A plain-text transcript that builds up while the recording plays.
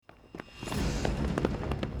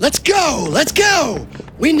Let's go! Let's go!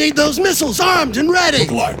 We need those missiles armed and ready! Look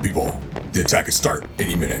alive, people. The attack could start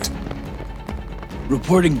any minute.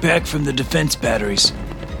 Reporting back from the defense batteries.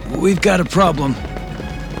 We've got a problem.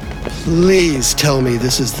 Please tell me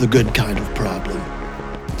this is the good kind of problem.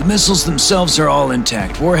 The missiles themselves are all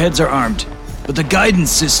intact. Warheads are armed. But the guidance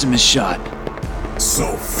system is shot.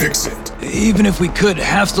 So fix it. Even if we could,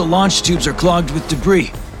 half the launch tubes are clogged with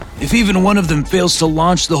debris. If even one of them fails to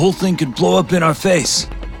launch, the whole thing could blow up in our face.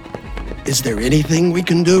 Is there anything we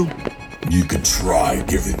can do? You could try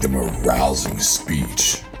giving them a rousing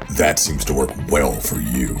speech. That seems to work well for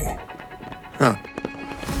you. Huh.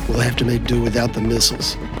 We'll have to make do without the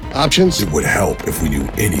missiles. Options? It would help if we knew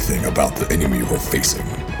anything about the enemy we're facing.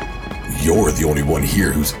 You're the only one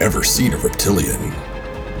here who's ever seen a reptilian.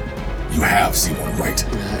 You have seen one, right?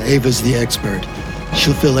 Ava's the expert.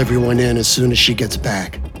 She'll fill everyone in as soon as she gets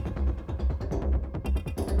back.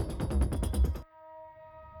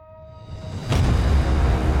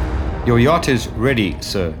 Your yacht is ready,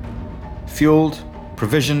 sir. Fueled,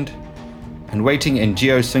 provisioned, and waiting in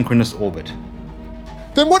geosynchronous orbit.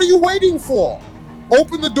 Then what are you waiting for?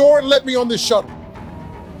 Open the door and let me on this shuttle.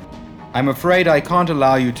 I'm afraid I can't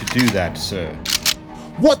allow you to do that, sir.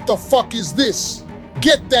 What the fuck is this?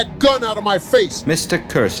 Get that gun out of my face! Mr.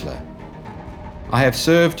 Kersler, I have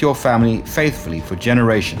served your family faithfully for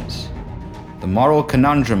generations. The moral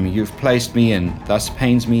conundrum you've placed me in thus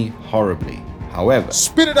pains me horribly. However...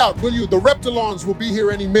 Spit it out, will you? The Reptilons will be here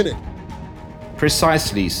any minute.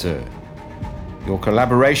 Precisely, sir. Your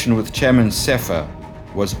collaboration with Chairman Sefer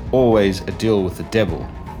was always a deal with the devil.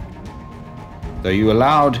 Though you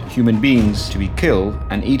allowed human beings to be killed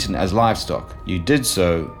and eaten as livestock, you did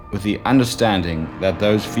so with the understanding that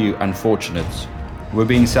those few unfortunates were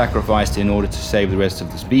being sacrificed in order to save the rest of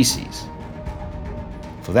the species.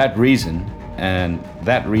 For that reason, and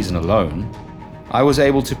that reason alone, I was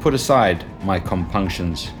able to put aside my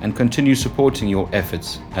compunctions and continue supporting your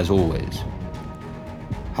efforts as always.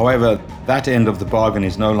 However, that end of the bargain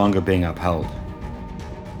is no longer being upheld.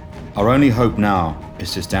 Our only hope now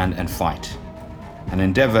is to stand and fight, an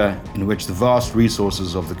endeavor in which the vast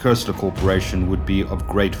resources of the Kersler Corporation would be of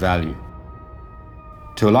great value.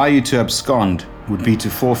 To allow you to abscond would be to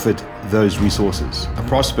forfeit those resources, a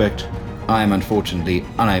prospect I am unfortunately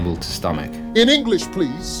unable to stomach. In English,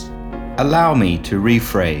 please. Allow me to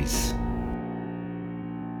rephrase.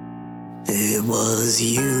 It was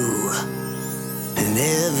you and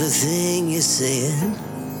everything you said.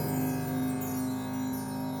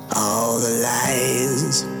 All the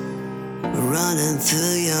lies running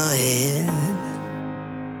through your head.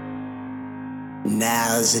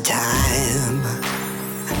 Now's the time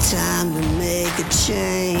to make a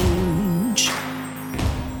change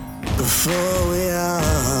before we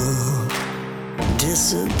all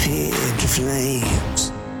disappear to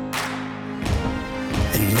flames.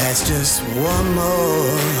 And that's just one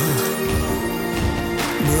more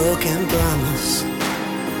broken promise.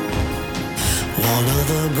 One of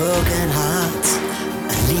the broken hearts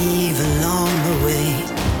I leave along the way.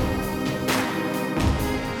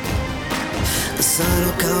 The sun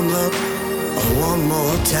will come up one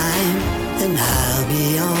more time, and I'll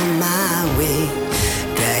be on my way,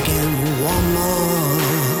 dragging one more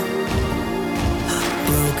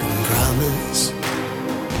broken promise.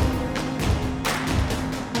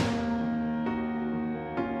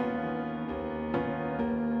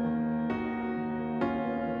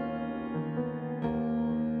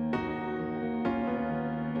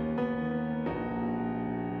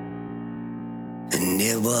 And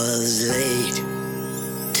it was late,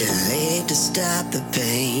 too late to stop the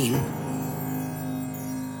pain,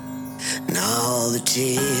 and all the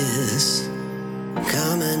tears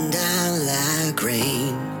coming down like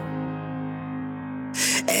rain.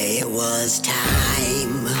 It was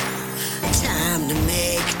time to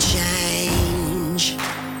make a change,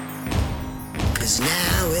 'cause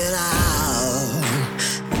now we'll all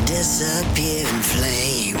disappear in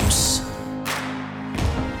flames.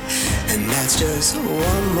 And that's just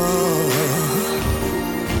one more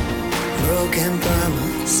broken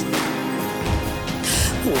promise.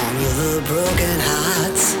 One of the broken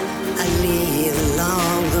hearts I leave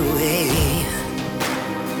along the way.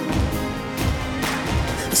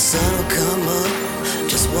 The sun will come up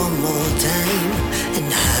just one more time,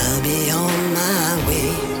 and I'll be on my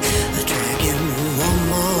way, dragging one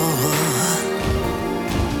more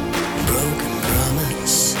broken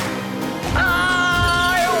promise.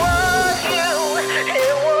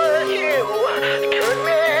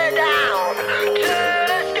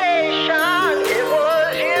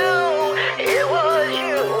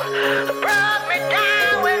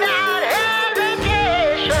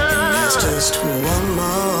 Just one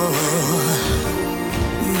more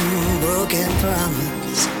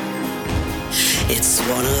promise. It's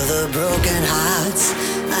one of the broken hearts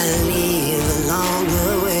I leave along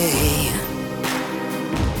the way.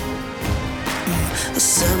 The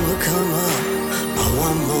sun will come up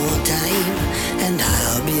one more time, and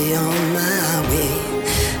I'll be on my way,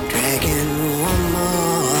 dragging one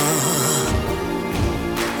more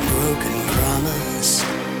broken promise.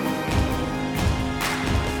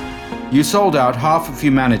 You sold out half of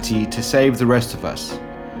humanity to save the rest of us.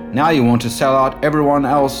 Now you want to sell out everyone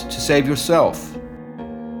else to save yourself.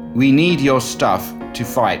 We need your stuff to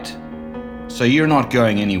fight, so you're not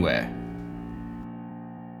going anywhere.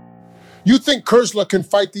 You think Kursla can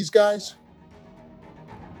fight these guys?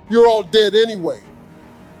 You're all dead anyway.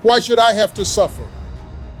 Why should I have to suffer?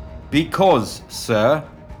 Because, sir,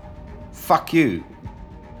 fuck you.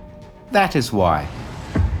 That is why.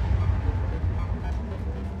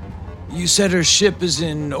 You said her ship is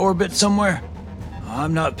in orbit somewhere?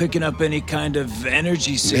 I'm not picking up any kind of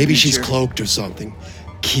energy signature. Maybe she's cloaked or something.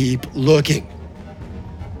 Keep looking.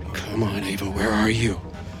 Come on, Ava, where are you?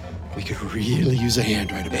 We could really use a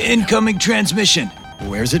hand right about now. Incoming transmission.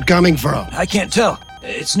 Where's it coming from? I can't tell.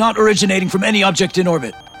 It's not originating from any object in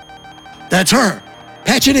orbit. That's her.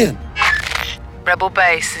 Patch it in. Rebel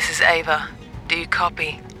Base, this is Ava. Do you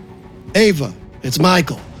copy? Ava, it's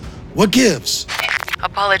Michael. What gives?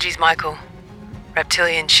 Apologies, Michael.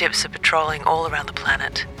 Reptilian ships are patrolling all around the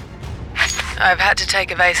planet. I've had to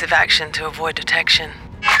take evasive action to avoid detection.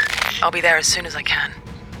 I'll be there as soon as I can.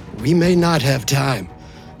 We may not have time.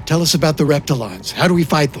 Tell us about the Reptilons. How do we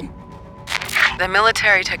fight them? Their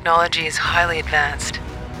military technology is highly advanced.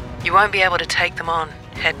 You won't be able to take them on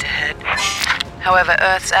head-to-head. However,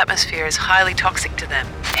 Earth's atmosphere is highly toxic to them.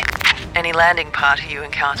 Any landing party you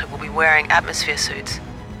encounter will be wearing atmosphere suits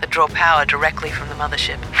that draw power directly from the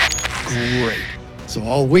mothership. Great. So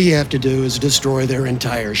all we have to do is destroy their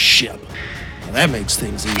entire ship. Well, that makes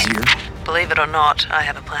things easier. Believe it or not, I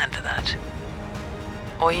have a plan for that.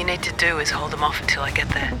 All you need to do is hold them off until I get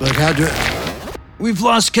there. But how do... We've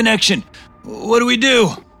lost connection. What do we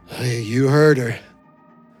do? Hey, you heard her.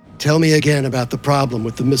 Tell me again about the problem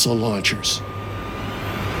with the missile launchers.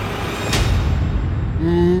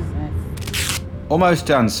 Almost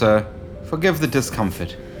done, sir. Forgive the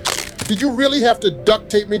discomfort. Did you really have to duct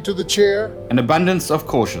tape me to the chair? An abundance of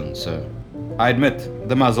caution, sir. I admit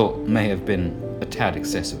the muzzle may have been a tad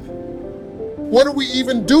excessive. What are we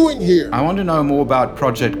even doing here? I want to know more about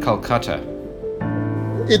Project Calcutta.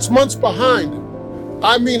 It's months behind.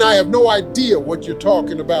 I mean, I have no idea what you're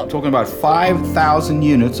talking about. Talking about 5,000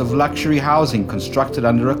 units of luxury housing constructed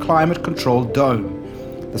under a climate-controlled dome.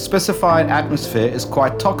 The specified atmosphere is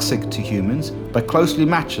quite toxic to humans, but closely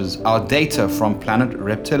matches our data from planet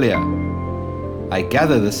Reptilia. I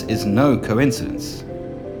gather this is no coincidence.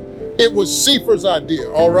 It was Seifer's idea,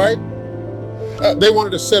 all right? They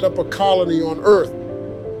wanted to set up a colony on Earth.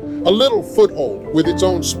 A little foothold with its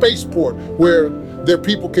own spaceport where their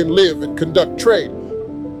people can live and conduct trade.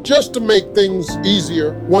 Just to make things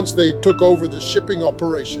easier once they took over the shipping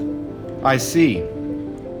operation. I see.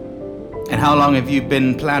 And how long have you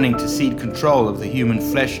been planning to cede control of the human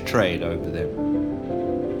flesh trade over there?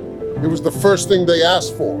 It was the first thing they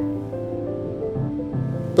asked for.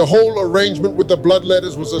 The whole arrangement with the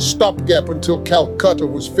bloodletters was a stopgap until Calcutta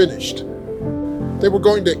was finished. They were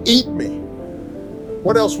going to eat me.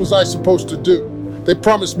 What else was I supposed to do? They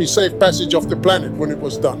promised me safe passage off the planet when it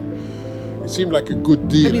was done. It seemed like a good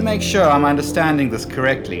deal. Let me make sure I'm understanding this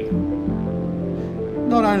correctly.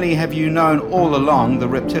 Not only have you known all along the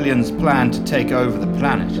Reptilians' plan to take over the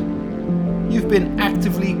planet, you've been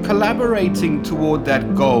actively collaborating toward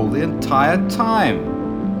that goal the entire time.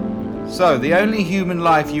 So, the only human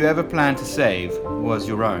life you ever planned to save was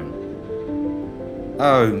your own.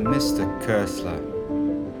 Oh, Mr. Kursla,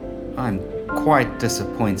 I'm quite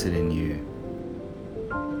disappointed in you.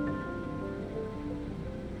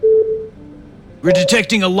 We're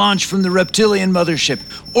detecting a launch from the Reptilian mothership.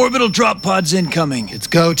 Orbital drop pods incoming. It's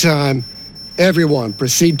go time. Everyone,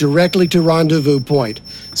 proceed directly to rendezvous point.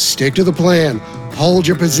 Stick to the plan. Hold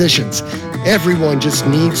your positions. Everyone just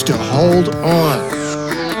needs to hold on.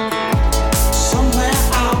 Somewhere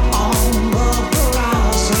out on the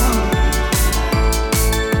horizon,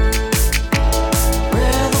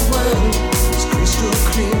 where the world is crystal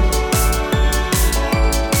clear,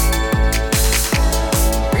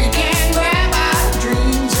 we can grab our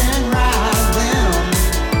dreams and ride them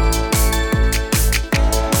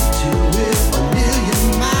to live a million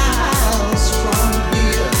miles from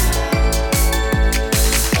here.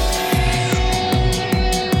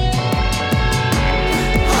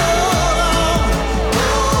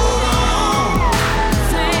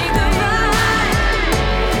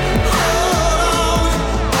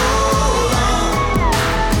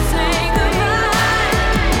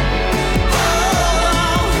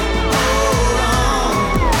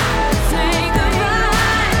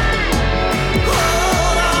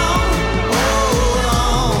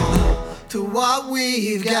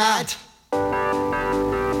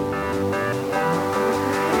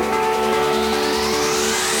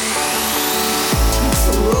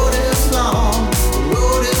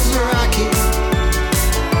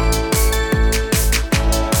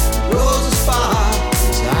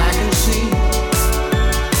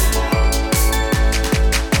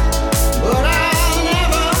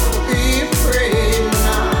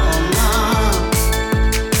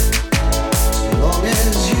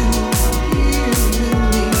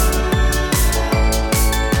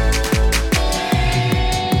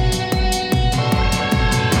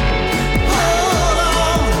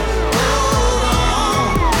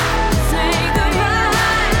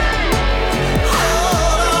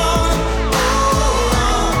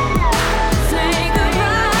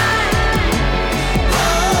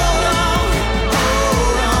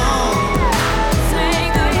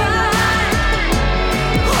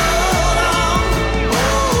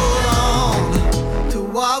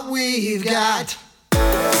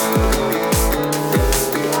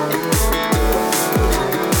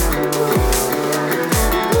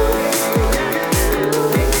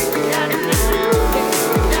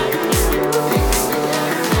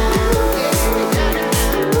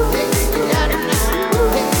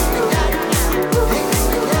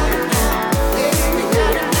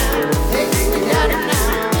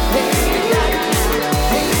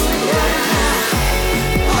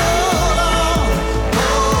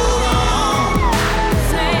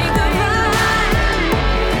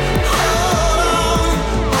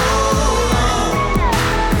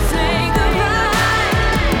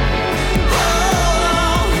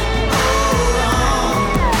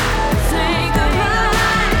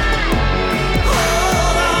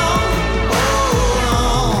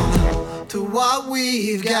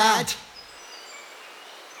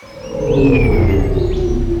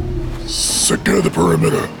 Secure the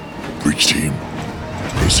perimeter. Breach team,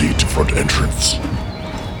 proceed to front entrance.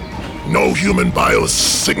 No human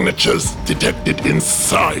biosignatures detected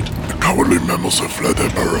inside. The cowardly mammals have fled their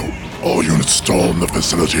burrow. All units storm the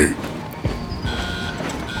facility.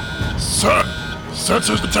 Sir,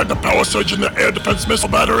 sensors detect a power surge in the air defense missile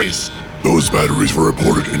batteries. Those batteries were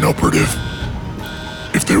reported inoperative.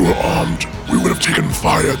 If they were armed, we would have taken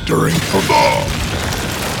fire during the...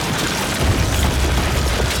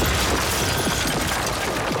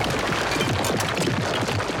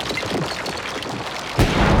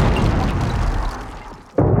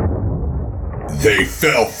 They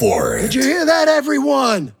fell for it. Did you hear that,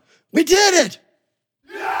 everyone? We did it!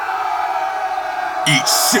 Eat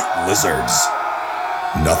shit, lizards.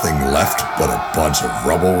 Nothing left but a bunch of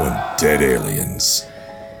rubble and dead aliens.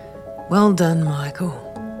 Well done, Michael.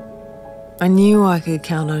 I knew I could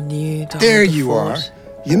count on you to There hold the you are. fort.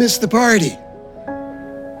 You missed the party.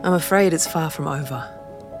 I'm afraid it's far from over.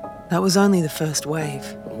 That was only the first wave.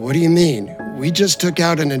 What do you mean? We just took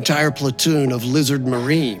out an entire platoon of lizard A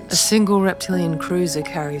marines. single reptilian cruiser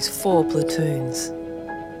carries 4 platoons.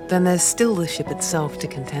 Then there's still the ship itself to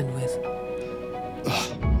contend with.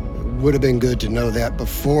 Would have been good to know that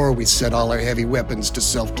before we set all our heavy weapons to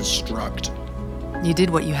self-destruct. You did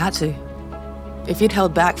what you had to. If you'd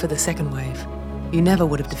held back for the second wave, you never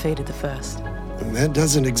would have defeated the first. And that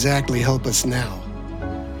doesn't exactly help us now.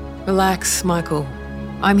 Relax, Michael.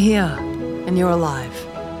 I'm here, and you're alive.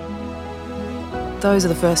 Those are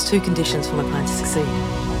the first 2 conditions for my plan to succeed.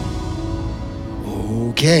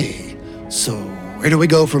 Okay, so where do we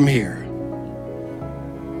go from here?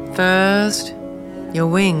 First, your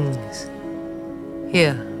wings.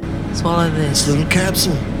 Here, swallow This this. little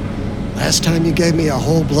capsule. Last time you gave me a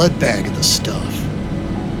whole blood bag of the stuff.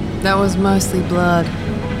 That was mostly blood.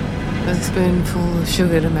 A spoonful of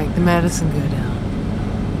sugar to make the medicine go down.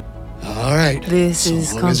 All right. This so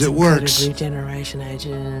is long as it concentrated works. regeneration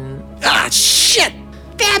agent. Ah, shit!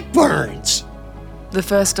 That burns! The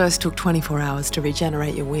first dose took 24 hours to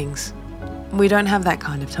regenerate your wings. We don't have that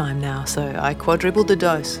kind of time now, so I quadrupled the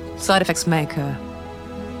dose. Side effects may occur.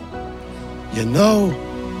 You know,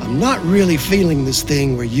 I'm not really feeling this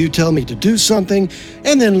thing where you tell me to do something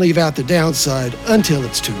and then leave out the downside until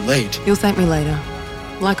it's too late. You'll thank me later.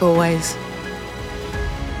 Like always.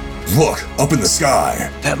 Look, up in the sky.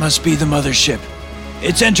 That must be the mothership.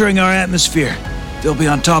 It's entering our atmosphere. They'll be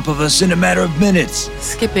on top of us in a matter of minutes.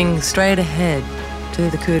 Skipping straight ahead to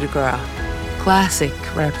the coup de grace. Classic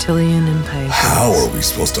reptilian impatience. How are we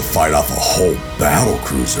supposed to fight off a whole battle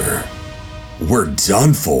cruiser? We're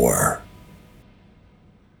done for.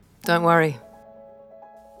 Don't worry.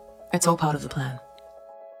 It's all part of the plan.